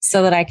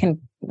 So that I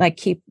can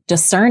keep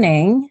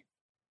discerning.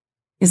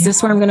 Is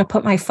this where I'm going to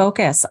put my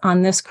focus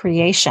on this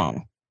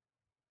creation?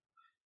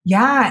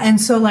 Yeah.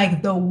 And so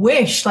the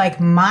wish,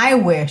 my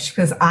wish,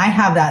 because I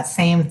have that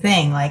same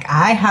thing.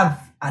 I have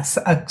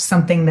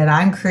something that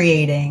I'm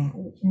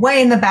creating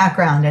way in the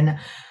background. And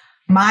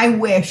my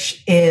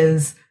wish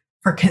is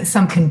for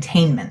some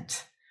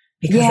containment,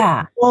 because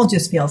it all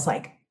just feels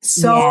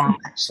so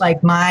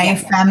much my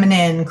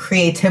feminine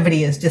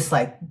creativity is just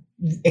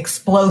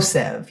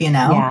explosive,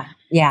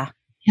 Yeah.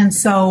 And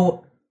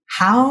so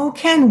how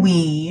can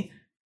we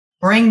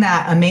bring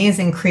that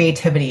amazing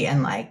creativity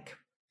and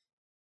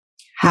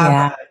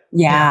have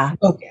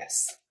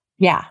focus?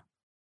 Yeah.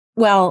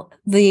 Well,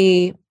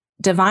 the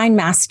divine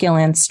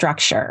masculine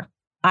structure.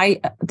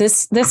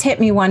 This hit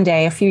me one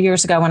day a few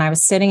years ago when I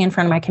was sitting in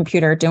front of my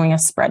computer doing a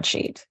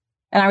spreadsheet,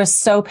 and I was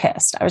so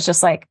pissed. I was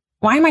just like,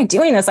 why am I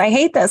doing this? I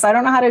hate this. I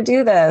don't know how to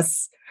do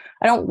this.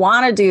 I don't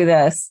want to do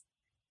this.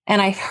 And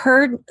I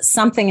heard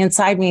something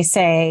inside me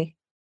say,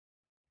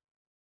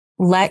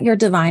 let your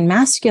divine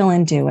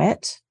masculine do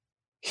it.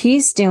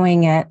 He's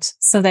doing it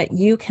so that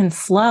you can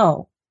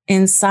flow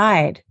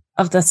inside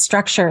of the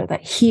structure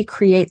that he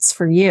creates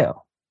for you.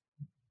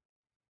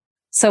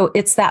 So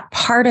it's that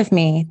part of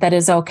me that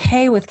is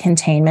okay with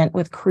containment,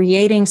 with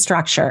creating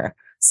structure,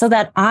 so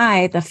that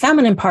I, the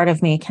feminine part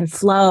of me, can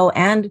flow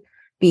and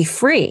be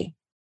free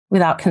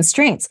without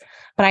constraints.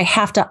 But I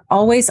have to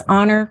always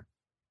honor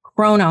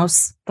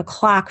Chronos, the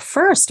clock,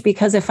 first,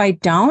 because if I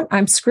don't,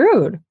 I'm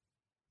screwed.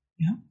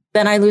 Yeah.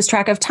 Then I lose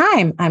track of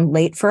time. I'm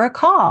late for a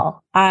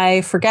call.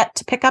 I forget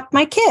to pick up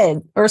my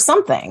kid or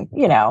something,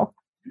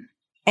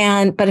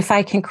 but if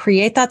I can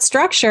create that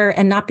structure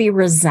and not be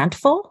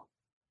resentful.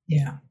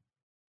 Yeah.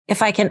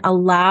 If I can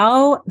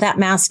allow that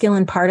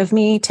masculine part of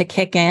me to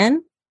kick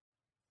in,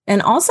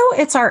 and also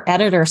it's our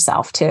editor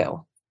self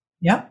too.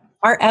 Yep.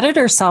 Our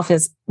editor self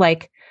is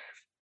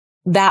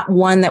that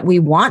one that we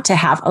want to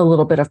have a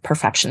little bit of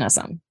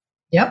perfectionism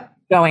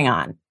going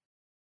on.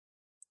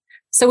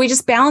 So we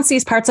just balance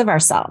these parts of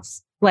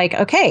ourselves.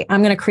 Okay,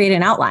 I'm going to create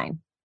an outline.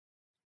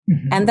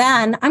 Mm-hmm. And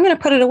then I'm going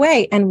to put it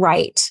away and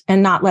write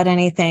and not let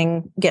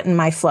anything get in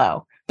my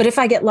flow. But if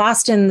I get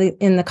lost in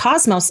the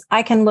cosmos,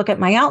 I can look at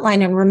my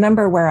outline and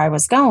remember where I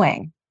was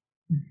going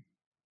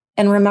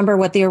and remember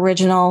what the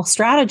original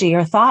strategy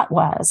or thought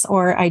was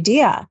or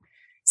idea.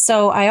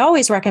 So I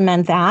always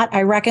recommend that.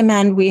 I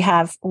recommend we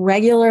have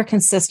regular,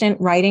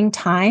 consistent writing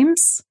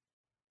times,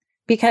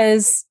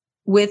 because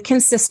with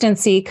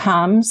consistency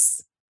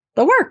comes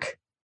the work.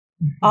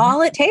 Mm-hmm.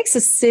 All it takes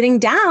is sitting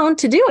down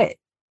to do it.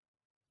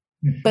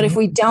 Mm-hmm. But if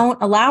we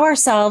don't allow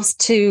ourselves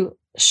to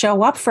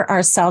show up for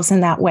ourselves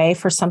in that way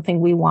for something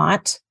we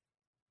want,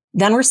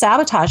 then we're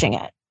sabotaging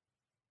it.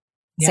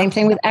 Yeah. Same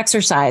thing with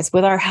exercise,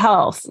 with our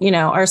health,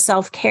 our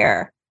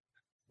self-care.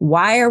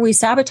 Why are we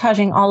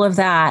sabotaging all of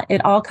that?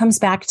 It all comes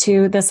back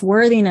to this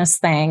worthiness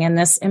thing and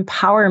this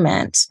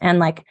empowerment.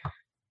 And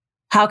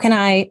how can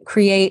I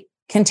create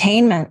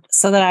containment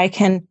so that I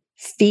can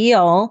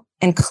feel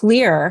and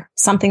clear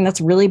something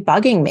that's really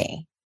bugging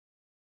me?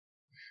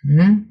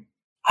 Mm-hmm.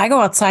 I go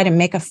outside and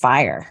make a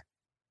fire.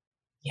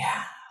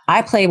 Yeah.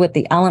 I play with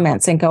the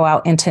elements and go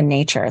out into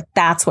nature.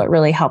 That's what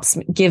really helps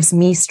me, gives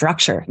me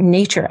structure.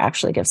 Nature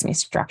actually gives me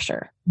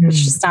structure, which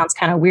just sounds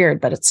kind of weird,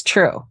 but it's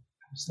true.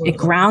 Absolutely. It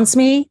grounds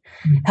me,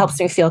 helps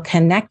me feel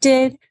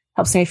connected,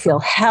 helps me feel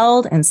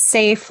held and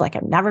safe. Like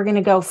I'm never going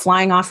to go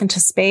flying off into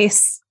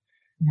space.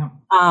 No.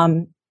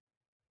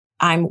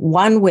 I'm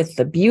one with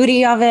the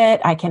beauty of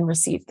it. I can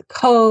receive the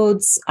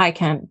codes. I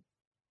can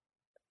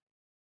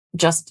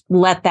just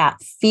let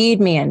that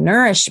feed me and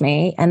nourish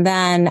me. And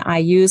then I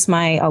use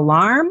my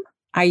alarm.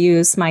 I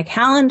use my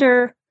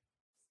calendar.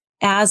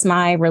 as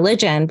my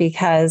religion,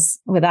 because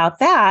without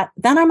that,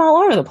 then I'm all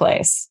over the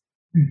place.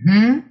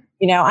 Mm-hmm.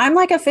 You know, I'm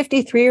like a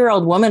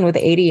 53-year-old woman with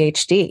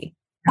ADHD.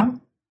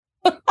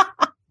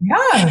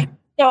 Yeah.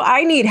 So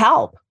I need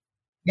help.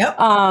 Yep.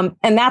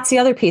 And that's the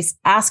other piece,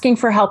 asking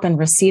for help and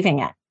receiving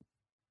it.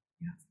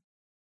 Yeah.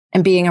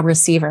 And being a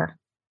receiver,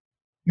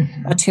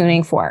 a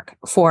tuning fork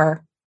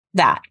for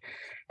that.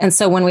 And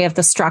so when we have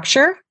the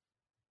structure,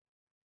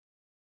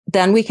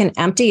 then we can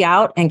empty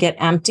out and get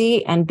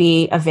empty and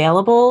be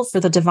available for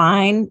the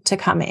divine to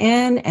come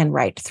in and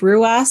write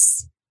through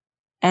us.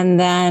 And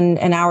then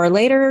an hour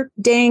later,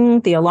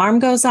 ding, the alarm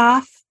goes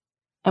off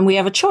and we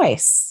have a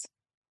choice.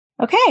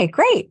 Okay,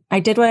 great. I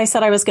did what I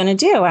said I was going to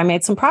do. I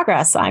made some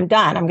progress. I'm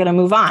done. I'm going to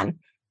move on,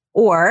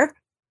 or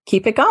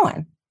keep it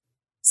going.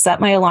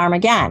 Set my alarm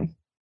again.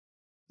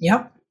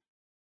 Yep.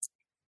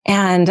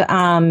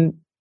 And,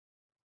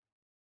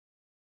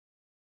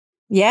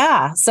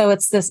 yeah. So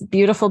it's this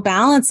beautiful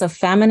balance of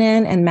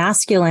feminine and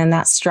masculine,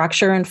 that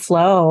structure and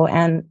flow.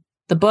 And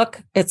the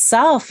book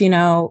itself, you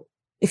know,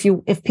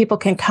 if people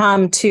can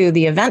come to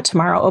the event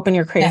tomorrow, Open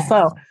Your Creative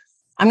Flow,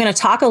 I'm going to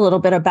talk a little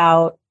bit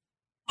about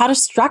how to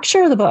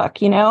structure the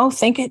book. You know,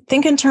 think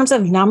in terms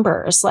of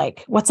numbers,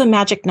 like what's a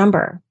magic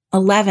number?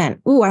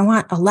 11. Ooh, I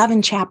want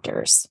 11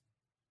 chapters.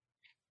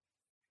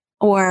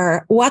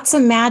 Or what's a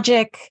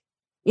magic,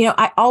 you know,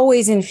 I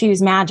always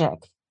infuse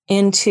magic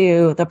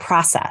into the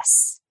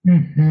process.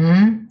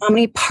 Mm-hmm. How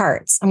many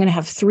parts? I'm going to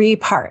have 3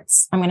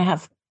 parts. I'm going to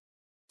have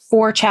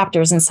 4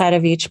 chapters inside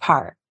of each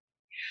part.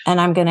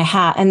 And I'm going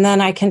to and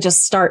then I can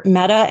just start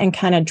meta and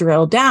kind of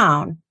drill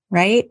down,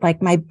 right?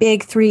 Like my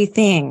big 3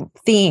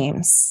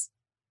 themes: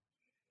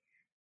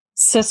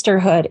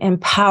 sisterhood,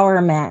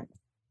 empowerment,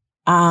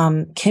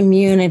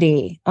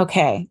 community.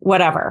 Okay,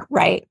 whatever,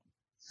 right?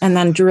 And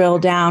then drill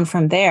down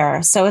from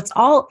there. So it's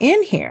all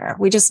in here.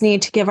 We just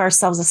need to give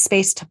ourselves a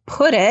space to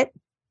put it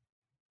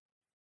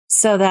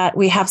so that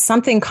we have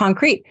something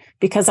concrete,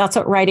 because that's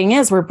what writing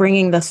is. We're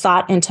bringing the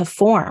thought into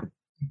form.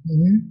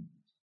 Mm-hmm.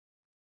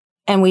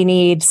 And we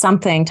need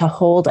something to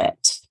hold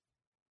it.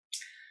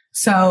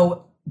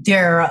 So,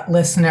 dear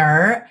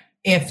listener,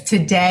 if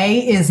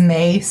today is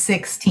May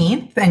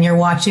 16th and you're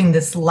watching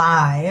this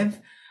live,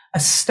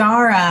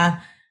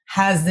 Astara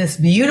has this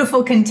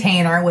beautiful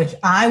container, which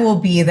I will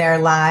be there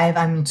live.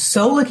 I'm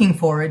so looking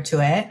forward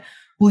to it.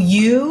 Will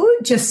you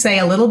just say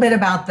a little bit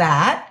about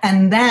that?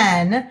 And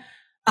then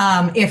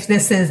if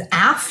this is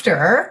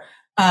after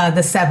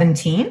the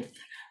 17th,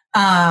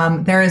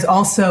 there is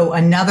also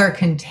another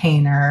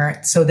container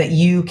so that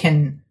you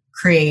can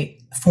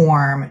create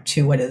form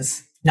to what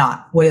is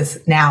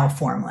now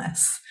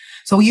formless.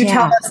 So will you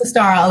tell us,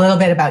 Astara, a little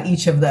bit about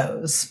each of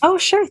those? Oh,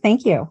 sure.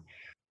 Thank you.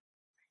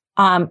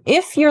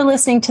 If you're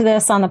listening to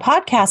this on the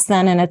podcast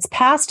then, and it's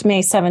past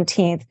May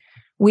 17th,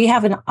 we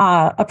have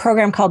a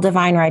program called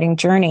Divine Writing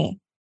Journey.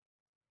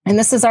 And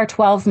this is our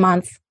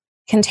 12-month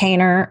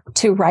container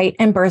to write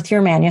and birth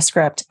your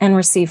manuscript and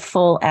receive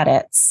full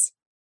edits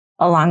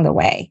along the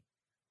way.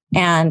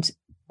 And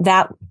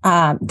that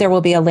there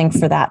will be a link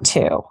for that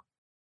too.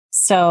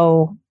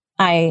 So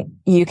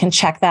you can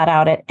check that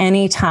out at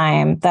any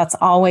time. That's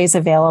always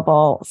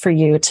available for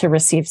you to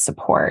receive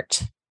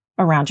support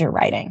around your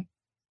writing.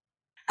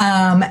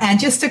 And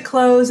just to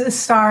close,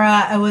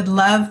 Astara, I would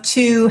love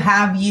to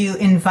have you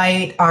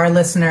invite our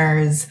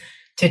listeners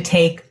to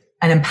take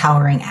an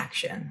empowering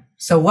action.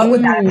 So what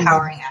would that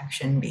empowering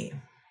action be?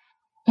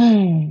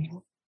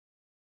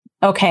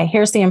 Okay,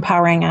 here's the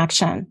empowering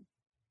action.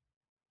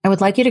 I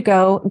would like you to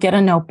go get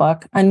a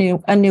notebook, a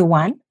new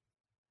one.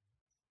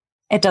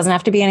 It doesn't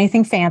have to be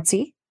anything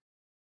fancy,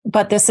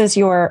 but this is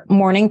your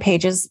morning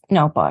pages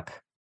notebook.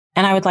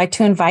 And I would like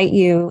to invite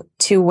you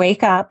to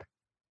wake up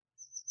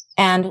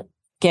and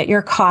get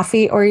your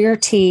coffee or your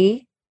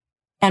tea.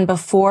 And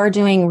before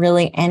doing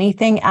really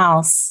anything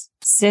else,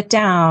 sit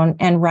down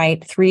and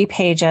write 3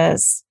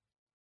 pages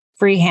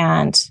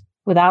freehand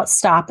without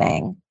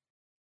stopping,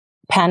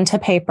 pen to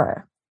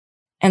paper,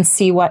 and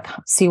see what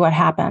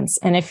happens.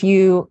 And if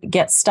you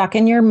get stuck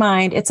in your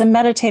mind, it's a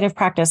meditative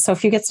practice. So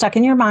if you get stuck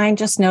in your mind,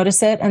 just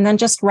notice it and then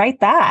just write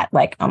that.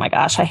 Like, oh my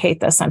gosh, I hate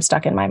this. I'm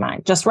stuck in my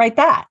mind. Just write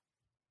that.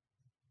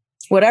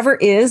 Whatever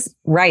is,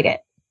 write it.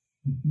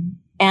 Mm-hmm.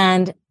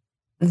 And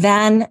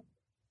then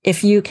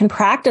if you can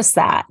practice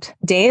that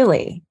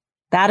daily,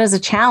 that is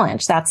a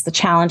challenge. That's the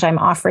challenge I'm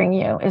offering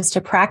you, is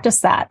to practice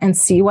that and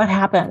see what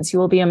happens. You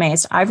will be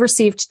amazed. I've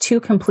received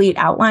 2 complete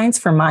outlines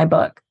for my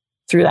book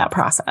through that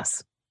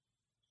process.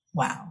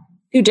 Wow.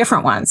 2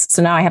 different ones.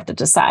 So now I have to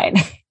decide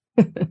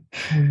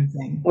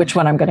which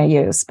one I'm going to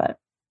use.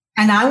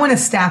 And I want to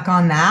stack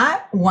on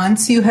that.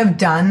 Once you have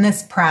done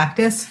this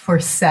practice for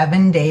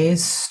 7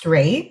 days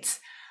straight,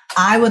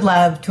 I would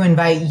love to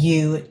invite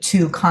you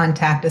to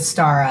contact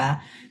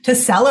Astara to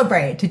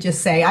celebrate, to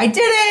just say, I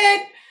did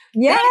it.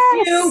 Yes.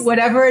 Thank you,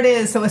 whatever it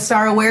is. So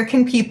Astara, where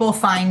can people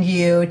find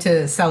you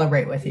to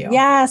celebrate with you?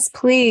 Yes,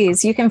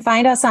 please. You can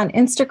find us on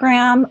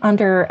Instagram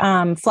under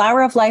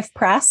Flower of Life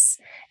Press.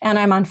 And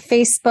I'm on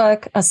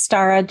Facebook,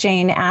 Astara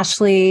Jane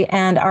Ashley.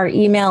 And our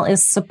email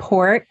is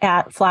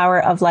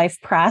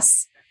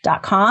support@floweroflifepress.com.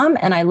 isabelbridges.com.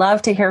 And I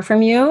love to hear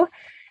from you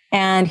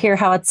and hear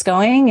how it's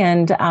going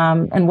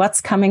and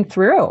what's coming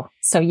through.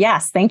 So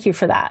yes, thank you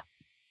for that.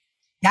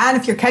 Yeah. And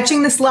if you're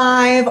catching this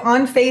live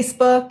on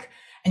Facebook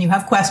and you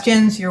have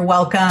questions, you're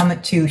welcome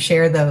to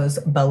share those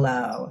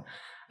below.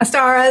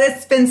 Astara,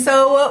 it's been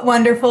so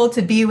wonderful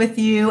to be with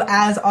you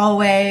as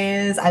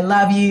always. I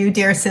love you,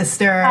 dear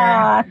sister.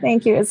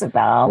 Thank you,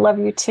 Isabel. Love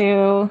you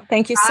too.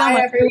 Thank you so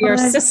much for your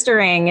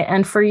sistering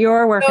and for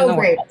your work in the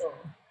world.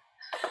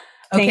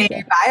 Okay,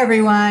 bye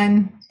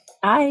everyone.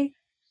 Bye.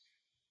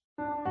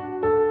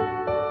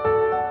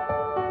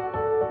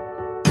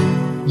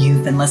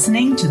 You've been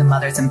listening to the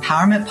Mother's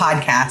Empowerment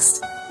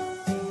Podcast.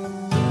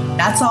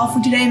 That's all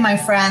for today, my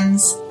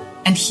friends.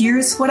 And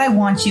here's what I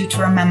want you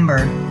to remember.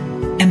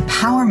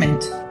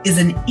 Empowerment is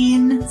an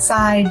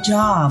inside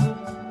job.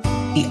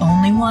 The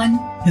only one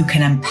who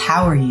can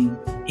empower you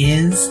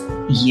is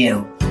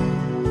you.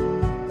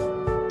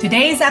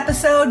 Today's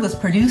episode was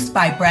produced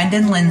by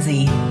Brendan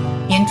Lindsay.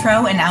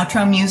 Intro and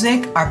outro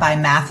music are by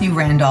Matthew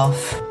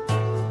Randolph.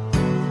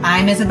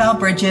 I'm Isabel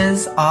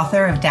Bridges,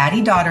 author of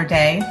Daddy Daughter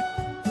Day.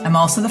 I'm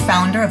also the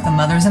founder of the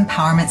Mother's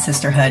Empowerment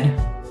Sisterhood.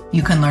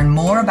 You can learn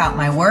more about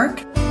my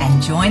work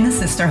and join the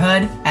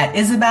sisterhood at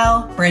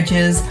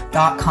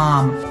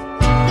isabelbridges.com.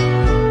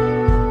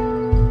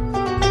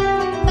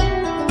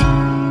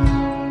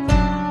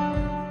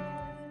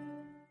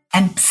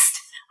 And psst,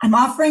 I'm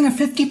offering a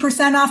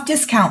 50% off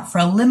discount for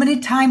a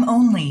limited time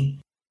only.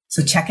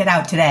 So check it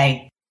out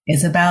today,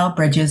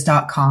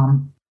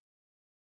 isabelbridges.com.